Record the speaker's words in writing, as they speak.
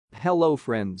Hello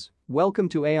friends, welcome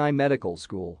to AI Medical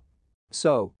School.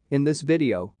 So, in this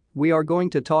video, we are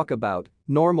going to talk about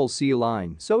normal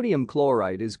saline. Sodium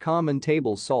chloride is common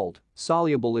table salt,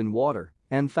 soluble in water,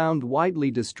 and found widely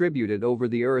distributed over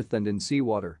the earth and in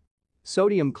seawater.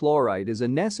 Sodium chloride is a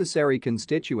necessary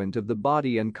constituent of the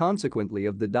body and consequently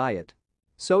of the diet.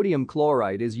 Sodium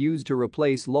chloride is used to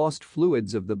replace lost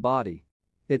fluids of the body.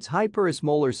 Its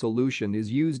hyperosmolar solution is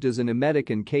used as an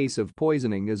emetic in case of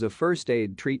poisoning as a first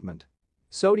aid treatment.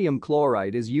 Sodium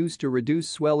chloride is used to reduce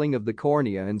swelling of the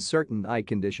cornea in certain eye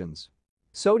conditions.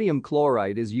 Sodium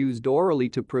chloride is used orally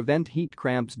to prevent heat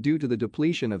cramps due to the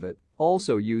depletion of it,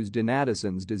 also used in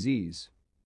Addison's disease.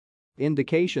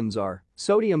 Indications are: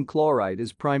 sodium chloride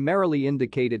is primarily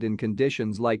indicated in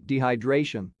conditions like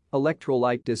dehydration,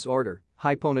 electrolyte disorder,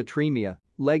 hyponatraemia,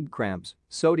 leg cramps,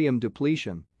 sodium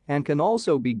depletion, and can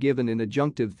also be given in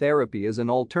adjunctive therapy as an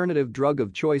alternative drug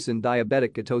of choice in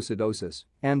diabetic ketoacidosis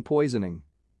and poisoning.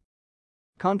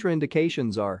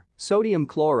 Contraindications are: sodium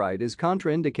chloride is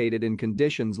contraindicated in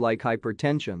conditions like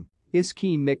hypertension,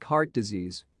 ischemic heart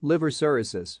disease, liver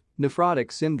cirrhosis,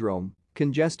 nephrotic syndrome,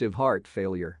 congestive heart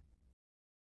failure.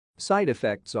 Side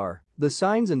effects are: the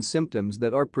signs and symptoms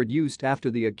that are produced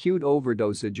after the acute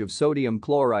overdosage of sodium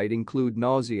chloride include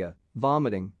nausea,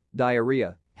 vomiting,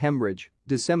 diarrhea, hemorrhage,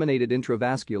 disseminated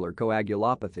intravascular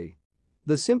coagulopathy.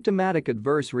 The symptomatic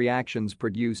adverse reactions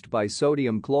produced by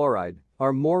sodium chloride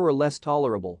are more or less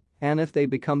tolerable, and if they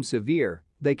become severe,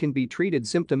 they can be treated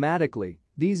symptomatically.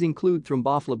 These include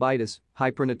thrombophlebitis,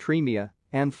 hypernatremia,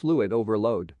 and fluid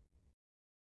overload.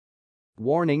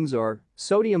 Warnings are: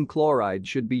 sodium chloride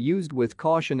should be used with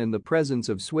caution in the presence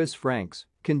of Swiss francs,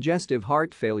 congestive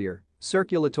heart failure,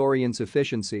 circulatory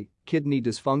insufficiency, kidney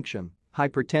dysfunction,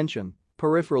 hypertension,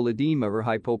 peripheral edema or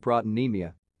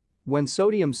hypoproteinemia. When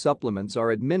sodium supplements are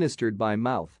administered by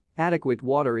mouth, adequate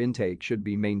water intake should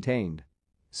be maintained.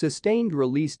 Sustained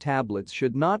release tablets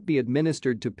should not be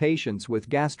administered to patients with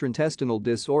gastrointestinal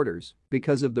disorders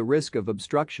because of the risk of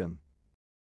obstruction.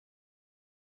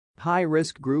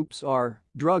 High-risk groups are: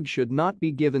 drugs should not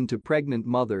be given to pregnant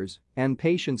mothers and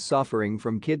patients suffering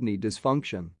from kidney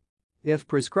dysfunction. If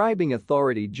prescribing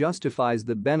authority justifies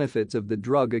the benefits of the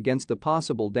drug against the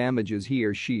possible damages, he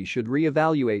or she should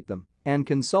re-evaluate them and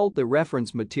consult the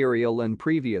reference material and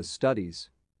previous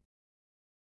studies.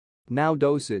 Now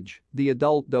dosage: the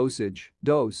adult dosage,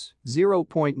 dose,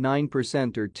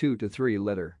 0.9% or 2 to 3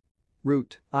 liter.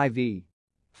 Route, IV.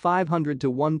 500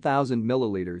 to 1000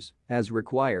 milliliters, as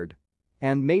required.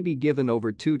 And may be given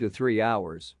over 2 to 3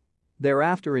 hours.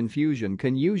 Thereafter infusion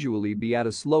can usually be at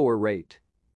a slower rate.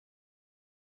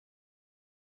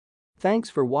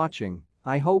 Thanks for watching.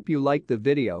 I hope you liked the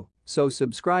video, so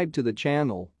subscribe to the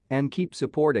channel and keep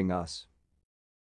supporting us.